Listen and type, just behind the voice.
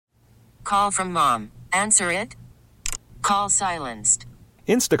Call from mom. Answer it. Call silenced.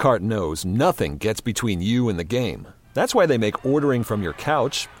 Instacart knows nothing gets between you and the game. That's why they make ordering from your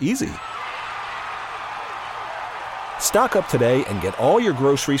couch easy. Stock up today and get all your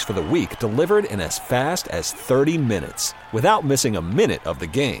groceries for the week delivered in as fast as 30 minutes without missing a minute of the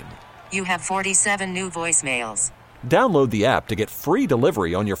game. You have 47 new voicemails. Download the app to get free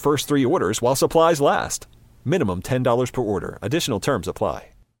delivery on your first 3 orders while supplies last. Minimum $10 per order. Additional terms apply.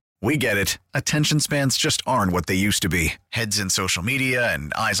 We get it. Attention spans just aren't what they used to be. Heads in social media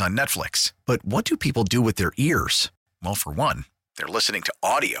and eyes on Netflix. But what do people do with their ears? Well, for one, they're listening to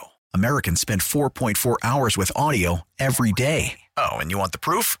audio. Americans spend 4.4 hours with audio every day. Oh, and you want the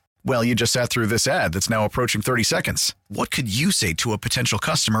proof? Well, you just sat through this ad that's now approaching 30 seconds. What could you say to a potential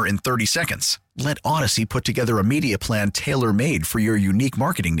customer in 30 seconds? Let Odyssey put together a media plan tailor-made for your unique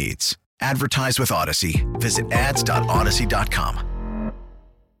marketing needs. Advertise with Odyssey. Visit ads.odyssey.com.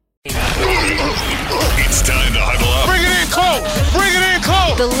 It's time to huddle up. Bring it in close. Bring it in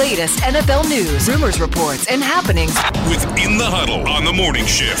close. The latest NFL news, rumors, reports, and happenings With In The Huddle on the morning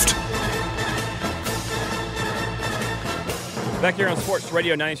shift. Back here on Sports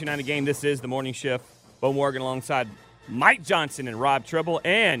Radio 92.9 The Game, this is the morning shift. Beau Morgan alongside Mike Johnson and Robb Tribble.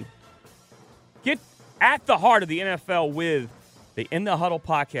 And get at the heart of the NFL with the In The Huddle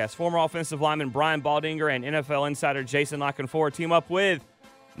podcast. Former offensive lineman Brian Baldinger and NFL insider Jason Lockenford team up with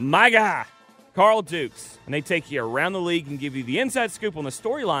my guy, Carl Dukes. And they take you around the league and give you the inside scoop on the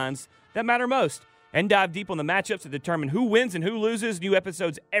storylines that matter most and dive deep on the matchups to determine who wins and who loses. New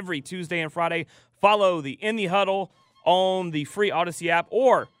episodes every Tuesday and Friday. Follow the In The Huddle on the free Odyssey app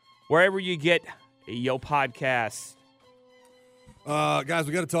or wherever you get your podcasts. Guys,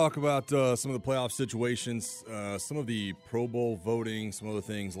 we got to talk about some of the playoff situations, some of the Pro Bowl voting, some other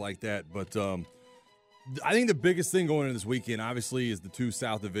things like that. But I think the biggest thing going into this weekend, obviously, is the 2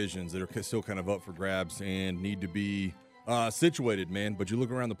 South divisions that are still kind of up for grabs and need to be situated, man. But you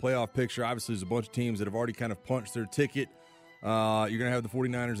look around the playoff picture, obviously there's a bunch of teams that have already kind of punched their ticket. You're going to have the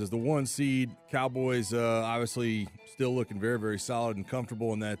 49ers as the 1 seed. Cowboys obviously still looking very, very solid and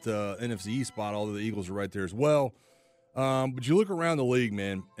comfortable in that NFC East spot, although the Eagles are right there as well. But you look around the league,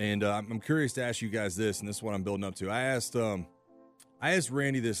 man, and I'm curious to ask you guys this, and this is what I'm building up to. I asked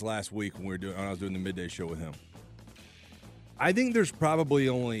Randy this last week when I was doing the midday show with him. I think there's probably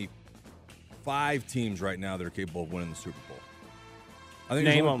only 5 teams right now that are capable of winning the Super Bowl. I think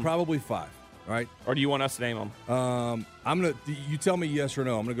Name there's them. probably 5. Right? Or do you want us to name them? You tell me yes or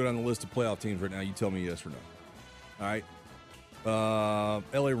no. I'm gonna go down the list of playoff teams right now. You tell me yes or no. All right.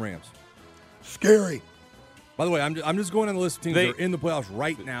 L.A. Rams. Scary. By the way, I'm just going on the list of teams that are in the playoffs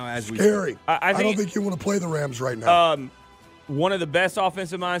right now as we Scary. speak. I don't think you want to play the Rams right now. One of the best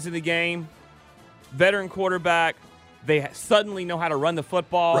offensive minds in the game, veteran quarterback. They suddenly know how to run the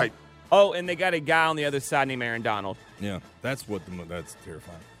football. Right. Oh, and they got a guy on the other side named Aaron Donald. Yeah, that's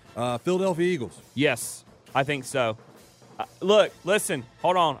terrifying. Philadelphia Eagles. Yes, I think so. Look, listen,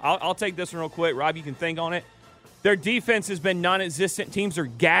 hold on. I'll take this one real quick. Rob, you can think on it. Their defense has been non-existent. Teams are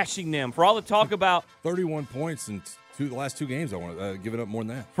gashing them. For all the talk about 31 points in the last 2 games, I want to give it up more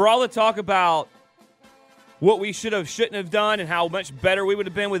than that. For all the talk about what we shouldn't have done and how much better we would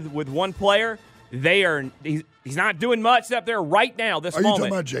have been with one player, he's not doing much up there right now. This Are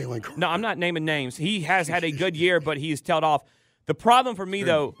moment. you talking about Jalen Carter? No, I'm not naming names. He has had a good year, but he's tailed off. The problem for me,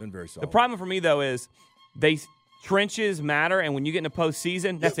 is they trenches matter, and when you get in the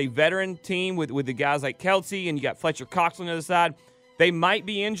postseason, that's a veteran team with the guys like Kelsey, and you got Fletcher Cox on the other side. They might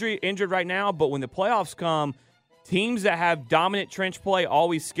be injured right now, but when the playoffs come, teams that have dominant trench play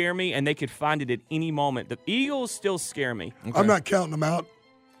always scare me, and they could find it at any moment. The Eagles still scare me. Okay. I'm not counting them out.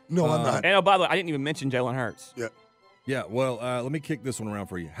 No, I'm not. And by the way, I didn't even mention Jalen Hurts. Yeah. Yeah, well, let me kick this one around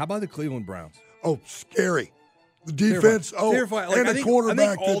for you. How about the Cleveland Browns? Oh, scary. The defense, terrifying. And the quarterback.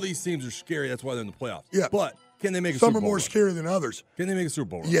 I think all these teams are scary. That's why they're in the playoffs. Yeah. But can they make a Some Super Bowl are more run? scary than others. Can they make a Super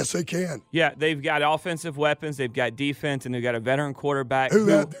Bowl run? Yes, they can. Yeah, they've got offensive weapons, they've got defense, and they've got a veteran quarterback.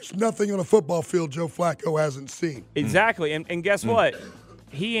 There's nothing on a football field Joe Flacco hasn't seen. Exactly. And guess what?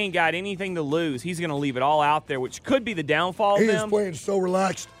 He ain't got anything to lose. He's going to leave it all out there, which could be the downfall of He them. is playing so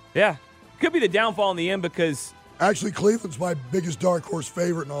relaxed. Yeah. Could be the downfall in the end because Actually, Cleveland's my biggest dark horse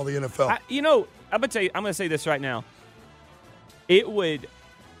favorite in all the NFL. I'm going to say this right now. It would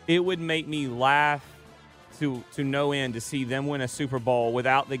make me laugh to no end to see them win a Super Bowl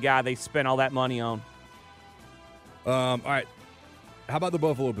without the guy they spent all that money on. All right. How about the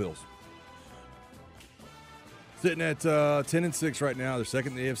Buffalo Bills? Sitting at 10-6 right now. They're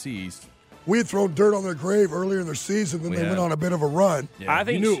second in the AFC East. We had thrown dirt on their grave earlier in their season, then they went on a bit of a run. Yeah, I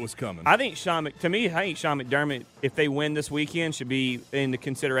think you knew it was coming. I think Sean McDermott, if they win this weekend, should be in the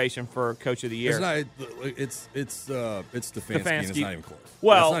consideration for Coach of the Year. It's Stefanski, and it's not even close.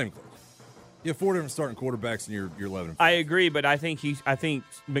 Well, it's not even close. You have 4 different starting quarterbacks, and you're 11. I agree, but I think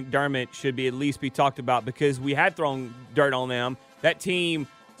McDermott should at least be talked about because we had thrown dirt on them. That team.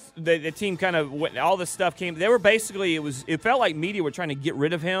 The team kind of went, all this stuff came. They were basically it felt like media were trying to get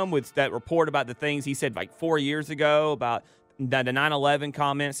rid of him with that report about the things he said like 4 years ago about the 9/11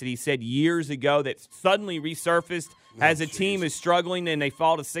 comments that he said years ago that suddenly resurfaced as a team is struggling and they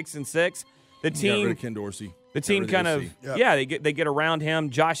fall to 6-6. The team got rid of Ken Dorsey. The team kind of they get around him.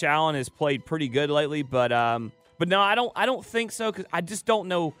 Josh Allen has played pretty good lately, but no, I don't think so because I just don't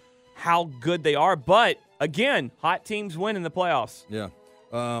know how good they are. But again, hot teams win in the playoffs. Yeah.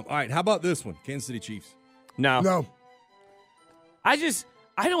 All right, how about this one? Kansas City Chiefs. No. I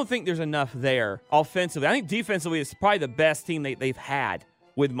don't think there's enough there offensively. I think defensively it's probably the best team they've had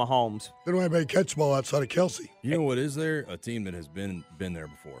with Mahomes. They don't have anybody catch ball outside of Kelsey. You know what is there? A team that has been there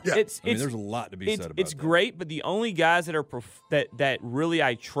before. Yeah. There's a lot to be said about It's that. great, but the only guys that are that really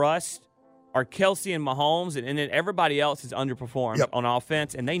I trust are Kelsey and Mahomes, and then everybody else is underperformed on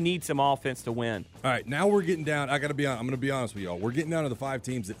offense, and they need some offense to win. All right, now we're getting down. I'm going to be honest with y'all. We're getting down to the 5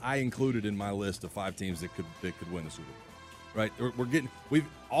 teams that I included in my list of 5 teams that could win the Super Bowl. Right? We've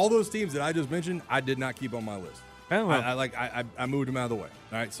all those teams that I just mentioned. I did not keep on my list. Oh, I moved them out of the way.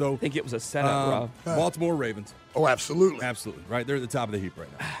 All right, so I think it was a setup, Rob. Baltimore Ravens. Oh, absolutely. Absolutely. Right, they're at the top of the heap right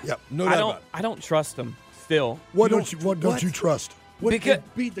now. Yep. No doubt about it. I don't trust them still. What don't you trust? They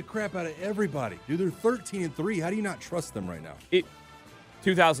beat the crap out of everybody. Dude, they're 13-3. How do you not trust them right now?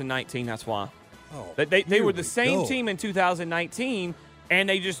 2019, that's why. Oh, they were the same team in 2019, and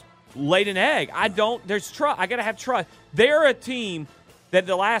they just laid an egg. There's trust. I got to have trust. They're a team that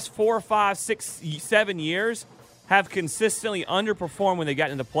the last 4, 5, 6, 7 years have consistently underperformed when they got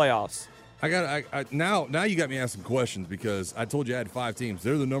into the playoffs. Now you got me asking questions because I told you I had 5 teams.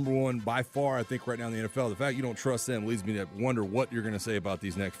 They're the number one by far, I think, right now in the NFL. The fact you don't trust them leads me to wonder what you're going to say about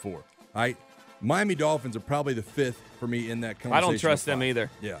these next 4. All right? Miami Dolphins are probably the 5th for me in that conversation. I don't trust them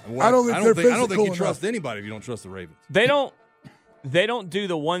either. Yeah, I don't think you trust anybody if you don't trust the Ravens. They don't do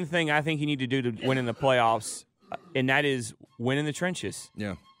the one thing I think you need to do to win in the playoffs, and that is win in the trenches.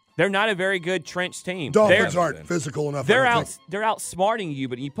 Yeah. They're not a very good trench team. Dolphins aren't physical enough. They're outsmarting you,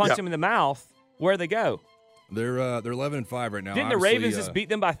 but you punch them in the mouth, where they go? They're 11-5 right now. Didn't the Ravens just beat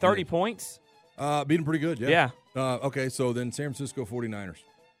them by 30 points? Beat them pretty good, yeah. Okay, so then San Francisco 49ers.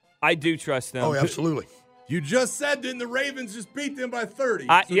 I do trust them. Oh, absolutely. You just said didn't the Ravens just beat them by 30?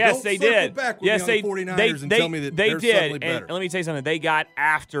 Yes, they did. Yes, they 49ers and tell me that they're did. suddenly better. And let me tell you something. They got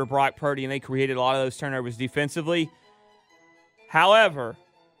after Brock Purdy, and they created a lot of those turnovers defensively. However,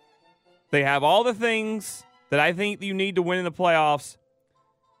 they have all the things that I think you need to win in the playoffs.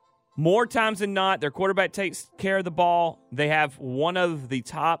 More times than not, their quarterback takes care of the ball. They have one of the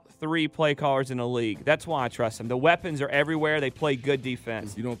top 3 play callers in the league. That's why I trust them. The weapons are everywhere. They play good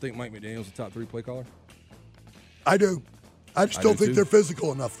defense. You don't think Mike McDaniel's the top 3 play caller? I do. I just don't think they're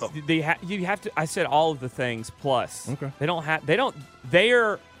physical enough, though. You have to. I said all of the things plus. Okay.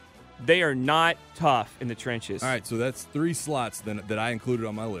 They are not tough in the trenches. All right, so that's 3 slots then that I included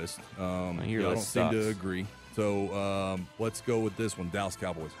on my list. I don't seem to agree. So let's go with this one, Dallas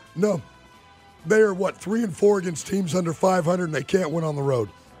Cowboys. No. They are, 3-4 against teams under 500, and they can't win on the road.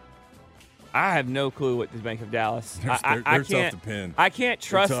 I have no clue what to make of Dallas. They're tough to pin. I can't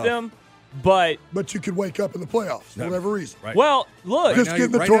trust them, but you could wake up in the playoffs for whatever reason. Right. Well, look. Just get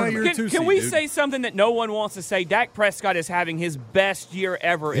in the tournament. Can we say something that no one wants to say? Dak Prescott is having his best year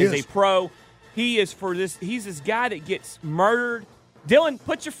ever as a pro. He's this guy that gets murdered. Dylan,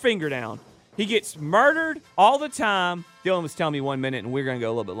 put your finger down. He gets murdered all the time. Dylan was telling me 1 minute, and we're going to go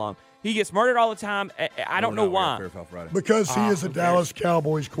a little bit long. He gets murdered all the time. I don't know why. Because he is a Dallas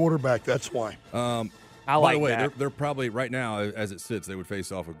Cowboys quarterback. That's why. By the way, they're probably right now, as it sits, they would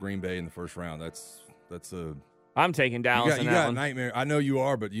face off with Green Bay in the first round. I'm taking Dallas. You got nightmare. I know you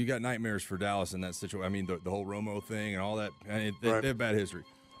are, but you got nightmares for Dallas in that situation. I mean, the whole Romo thing and all that. They have bad history.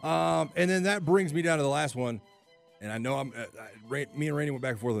 And then that brings me down to the last one. And I know me and Randy went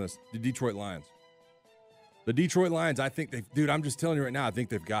back and forth on this. The Detroit Lions. The Detroit Lions, I think I'm just telling you right now, I think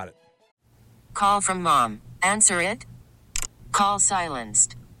they've got it. Call from mom. Answer it. Call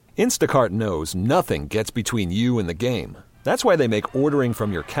silenced. Instacart knows nothing gets between you and the game. That's why they make ordering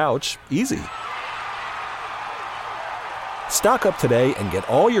from your couch easy. Stock up today and get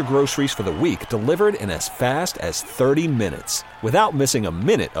all your groceries for the week delivered in as fast as 30 minutes without missing a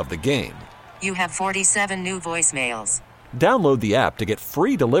minute of the game. You have 47 new voicemails. Download the app to get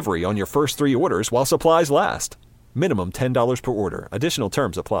free delivery on your first 3 orders while supplies last. Minimum $10 per order. Additional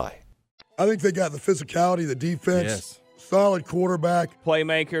terms apply. I think they got the physicality, the defense, solid quarterback,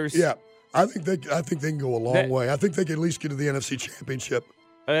 playmakers. Yeah, I think they can go a long way. I think they can at least get to the NFC Championship.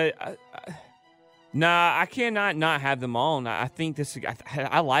 Nah, I cannot not have them on. I think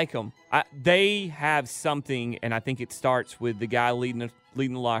I like them. They have something, and I think it starts with the guy leading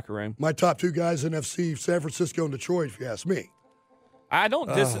the locker room. My top 2 guys in NFC, San Francisco and Detroit, if you ask me. I don't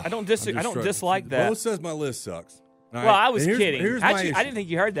dislike that. Beau says my list sucks. Well, I was kidding. Actually, I didn't think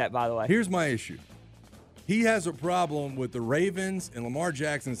you heard that, by the way. Here's my issue. He has a problem with the Ravens and Lamar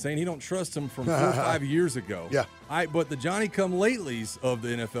Jackson saying he don't trust him from 4 or 5 years ago. Yeah. But the Johnny-come-latelys of the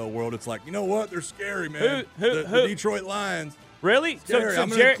NFL world, it's like, you know what? They're scary, man. The Detroit Lions. Really? Scary. So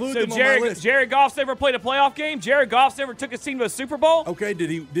Jared Goff's never played a playoff game? Jared Goff's never took his team to a Super Bowl? Okay, I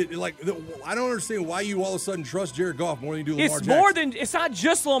don't understand why you all of a sudden trust Jared Goff more than you do Lamar Jackson. It's not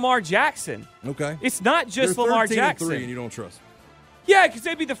just Lamar Jackson. Okay. It's not just Lamar Jackson. 13-3 and you don't trust. Yeah, because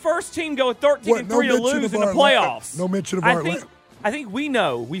they'd be the first team go 13-3 to lose in the playoffs. No mention of Atlanta. I think we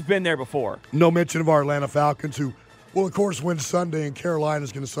know. We've been there before. No mention of our Atlanta Falcons, who will, of course, win Sunday, and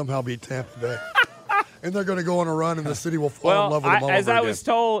Carolina's going to somehow beat Tampa Bay. And they're going to go on a run, and the city will fall in love with them all over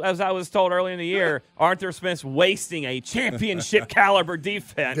again. As I was told early in the year, Arthur Smith's wasting a championship caliber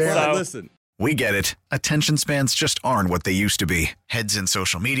defense. Yeah, listen. We get it. Attention spans just aren't what they used to be. Heads in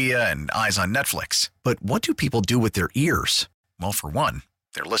social media and eyes on Netflix. But what do people do with their ears? Well, for one,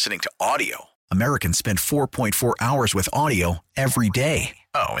 they're listening to audio. Americans spend 4.4 hours with audio every day.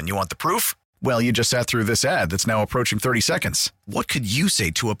 Oh, and you want the proof? Well, you just sat through this ad that's now approaching 30 seconds. What could you say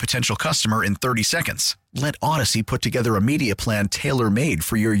to a potential customer in 30 seconds? Let Odyssey put together a media plan tailor-made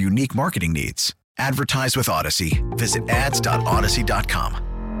for your unique marketing needs. Advertise with Odyssey. Visit ads.odyssey.com.